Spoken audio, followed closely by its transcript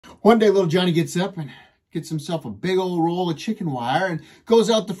One day, little Johnny gets up and gets himself a big old roll of chicken wire and goes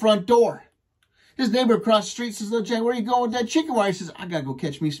out the front door. His neighbor across the street says, "Little Johnny, where are you going with that chicken wire?" He says, "I got to go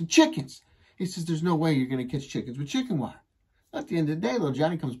catch me some chickens." He says, "There's no way you're going to catch chickens with chicken wire." At the end of the day, little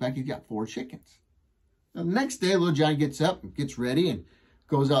Johnny comes back. He's got 4 chickens. Now, the next day, little Johnny gets up and gets ready and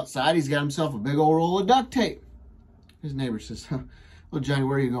goes outside. He's got himself a big old roll of duct tape. His neighbor says, "Little Johnny,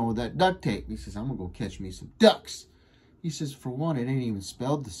 where are you going with that duct tape?" He says, "I'm going to go catch me some ducks." He says, "For one, it ain't even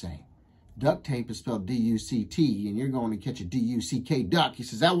spelled the same. Duct tape is spelled D-U-C-T, and you're going to catch a D-U-C-K duck." He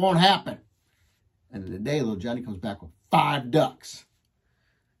says, "That won't happen." End of the day, little Johnny comes back with 5 ducks.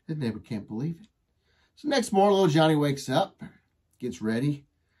 His neighbor can't believe it. So next morning, little Johnny wakes up, gets ready.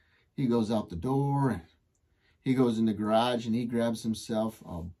 He goes out the door, and he goes in the garage, and he grabs himself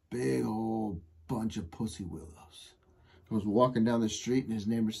a big old bunch of pussy willows. Goes walking down the street, and his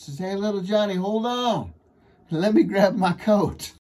neighbor says, "Hey, little Johnny, hold on. Let me grab my coat."